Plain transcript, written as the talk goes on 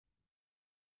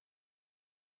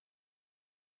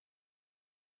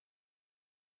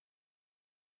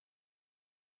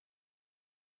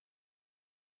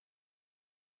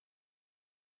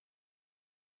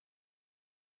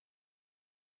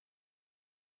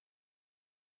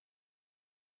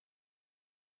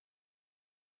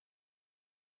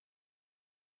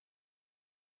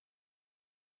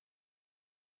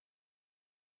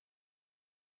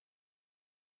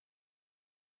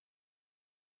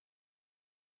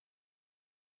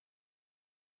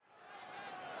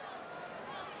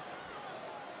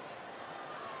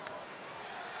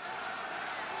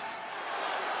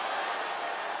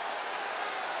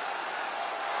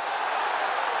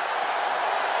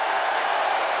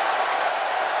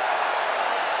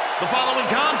The following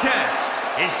contest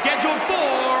is scheduled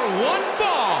for one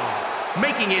fall.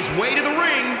 Making his way to the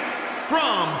ring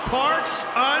from parts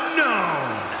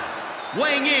unknown.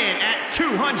 Weighing in at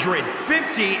 258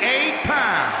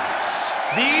 pounds.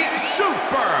 The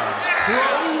Super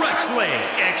Pro Wrestling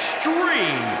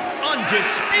Extreme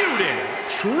Undisputed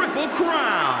Triple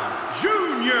Crown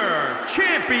Junior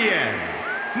Champion,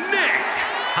 Nick.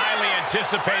 Highly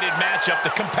anticipated matchup. The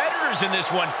competitors in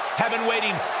this one have been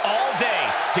waiting all day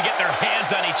to get their hands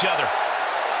on each other.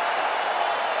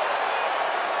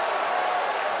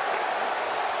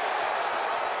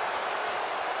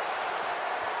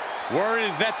 Word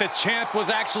is that the champ was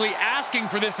actually asking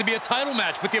for this to be a title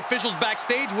match, but the officials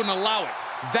backstage wouldn't allow it.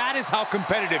 That is how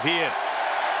competitive he is.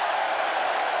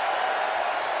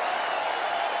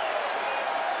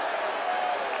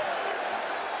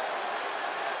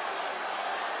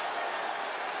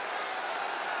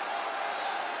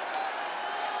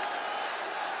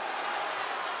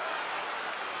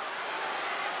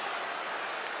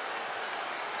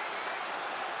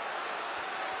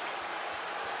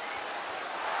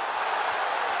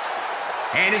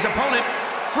 And his opponent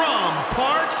from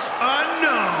parts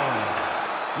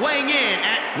unknown, weighing in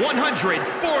at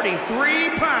 143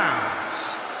 pounds,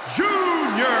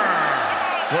 Junior.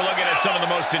 We're looking at some of the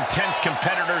most intense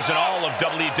competitors in all of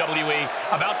WWE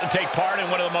about to take part in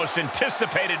one of the most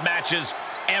anticipated matches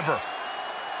ever.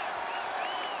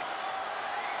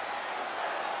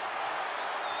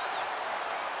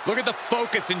 Look at the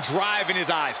focus and drive in his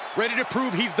eyes, ready to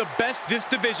prove he's the best this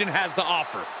division has to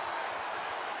offer.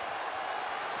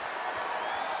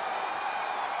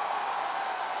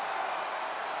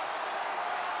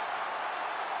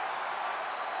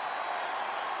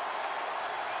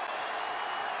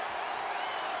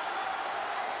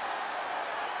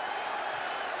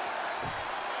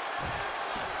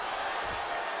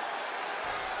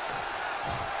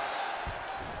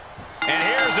 And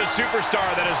here's a superstar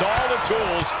that has all the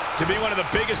tools to be one of the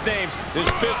biggest names this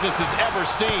business has ever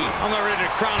seen. I'm not ready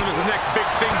to crown him as the next big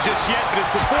thing just yet, but his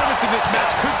performance in this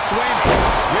match could sway me.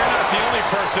 You're not the only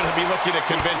person to be looking to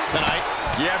convince tonight.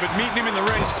 Yeah, but meeting him in the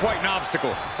ring is quite an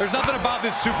obstacle. There's nothing about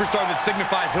this superstar that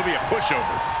signifies he'll be a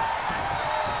pushover.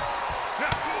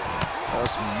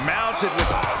 Just mounted with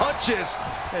punches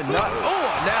and not, oh,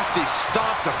 a nasty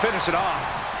stop to finish it off.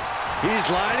 He's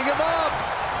lining him up.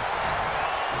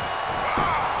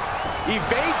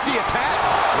 Evades the attack.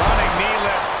 Running knee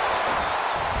lift.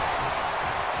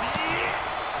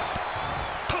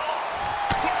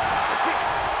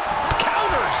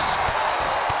 Counters.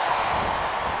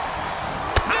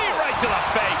 Knee right to the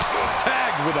face.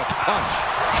 Tagged with a punch.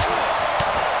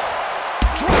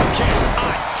 Drop kick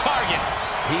on target.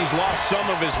 He's lost some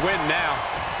of his wind now.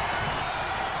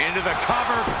 Into the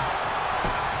cover.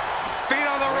 Feet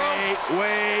on the ropes.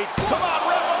 Wait. Come on,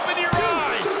 Rev, open your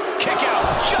eyes. Kick out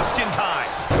just in time.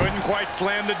 Couldn't quite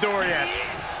slam the door yet.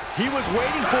 He was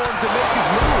waiting for him to make his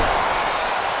move.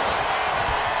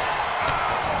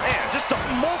 Man, just a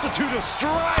multitude of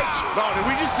strikes. Oh, did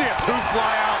we just see a tooth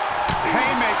fly out?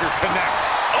 Haymaker connects.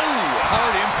 Oh,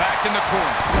 hard impact in the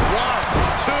corner.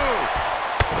 1,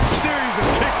 2. Series of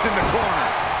kicks in the corner.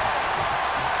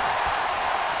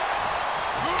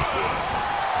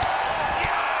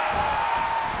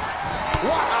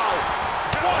 Wow.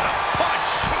 What a punch.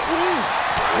 Oof.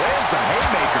 Lands the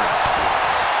haymaker.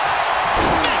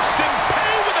 Makes him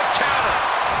pay with a counter.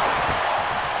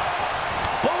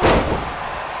 Boom.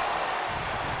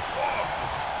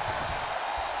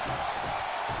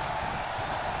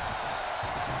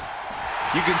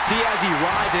 You can see as he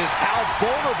rises how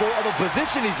vulnerable of a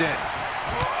position he's in.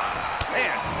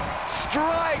 Man,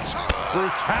 strikes.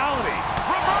 Brutality.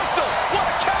 Reversal. What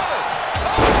a counter.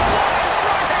 Oh, what a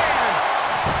right hand.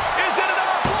 Is it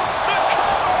enough? The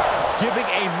cover. Giving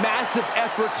a massive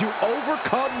effort to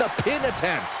overcome the pin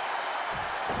attempt.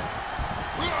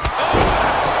 Oh, what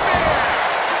a spear.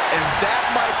 And that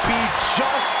might be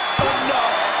just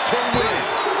enough to win.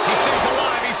 He stays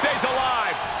alive. He stays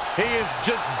alive. He is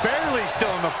just barely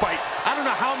still in the fight. I don't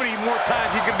know how many more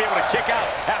times he's going to be able to kick out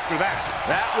after that.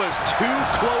 That was too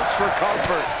close for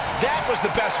comfort. That was the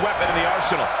best weapon in the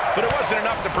arsenal, but it wasn't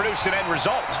enough to produce an end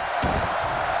result.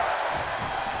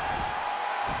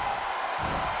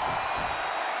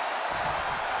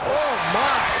 Oh,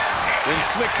 my.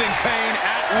 Inflicting pain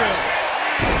at will.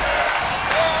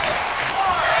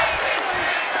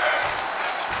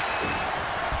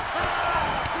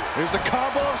 Here's a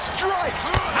combo of strikes.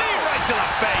 Knee right to the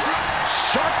face.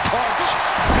 Sharp punch.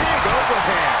 Big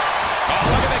overhand. Oh,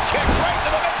 look at the kick right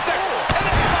to the midsection. And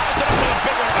then he follows it up with a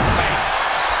big one to the face.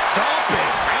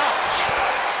 Stomping. Ouch.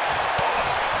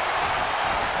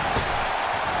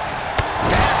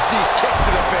 Nasty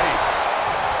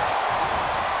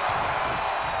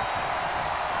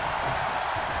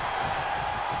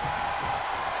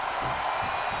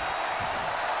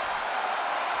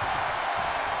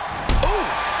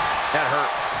That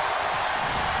hurt.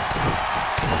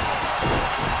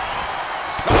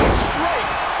 Oh,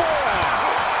 straight forearm.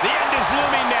 The end is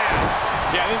looming now.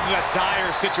 Yeah, this is a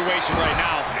dire situation right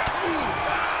now.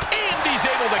 And he's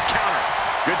able to counter.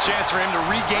 Good chance for him to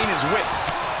regain his wits.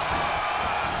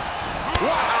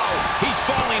 Wow! He's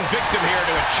falling victim here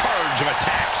to a charge of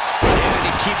attacks. And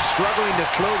he keeps struggling to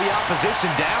slow the opposition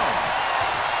down.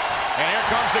 And here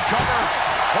comes the cover.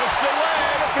 Hooks the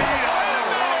leg. Wait a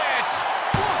minute!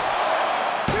 1,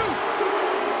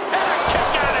 2. And a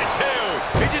kick out at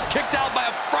 2. He just kicked out by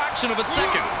a fraction of a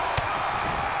second.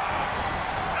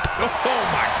 Oh,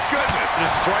 my goodness.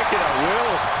 Just striking at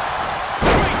will.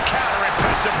 Great counter.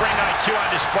 Impressive ring IQ on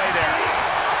display there.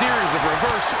 Series of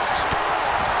reversals.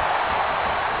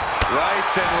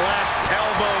 Rights and lefts,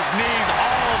 elbows, knees,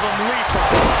 all of them lethal.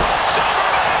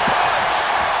 Superman punch!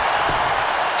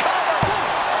 Cover!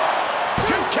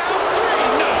 2 count,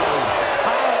 3, no!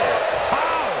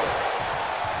 How?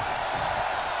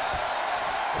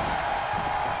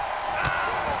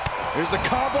 Here's the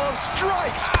combo of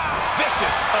strikes.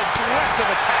 Vicious, aggressive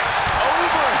attacks.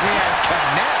 Overhand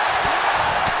connect.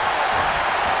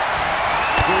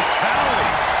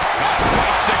 Brutality.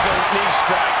 Bicycle knee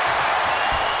strike.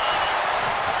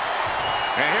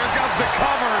 And here comes the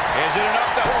cover. Is it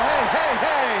enough to... Oh,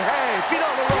 hey, feet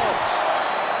on the ropes.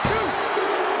 2,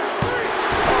 3.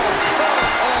 Oh,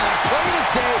 come on. Plain as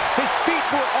day, his feet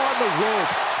were on the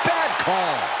ropes. Bad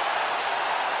call.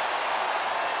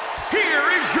 Here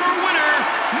is your winner,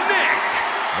 Nick.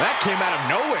 That came out of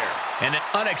nowhere. And an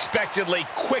unexpectedly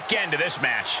quick end to this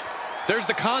match. There's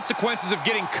the consequences of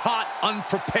getting caught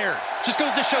unprepared. Just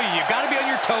goes to show you, you got to be on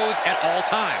your toes at all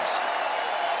times.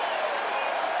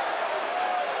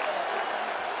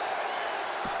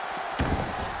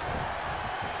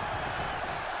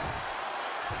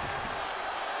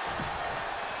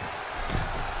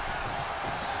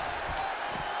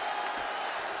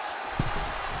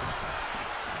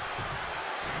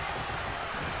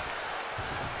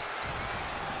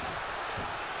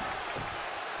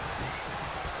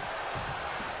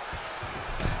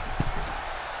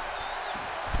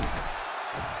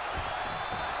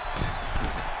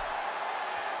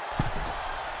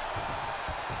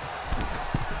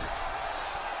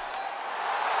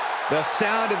 The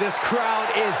sound of this crowd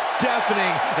is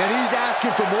deafening, and he's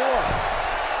asking for more.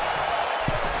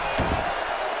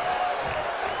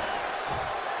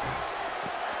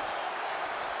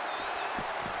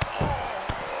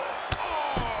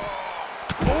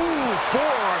 Ooh,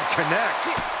 forearm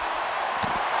connects.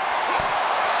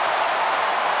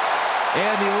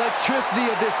 And the electricity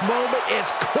of this moment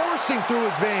is coursing through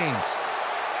his veins.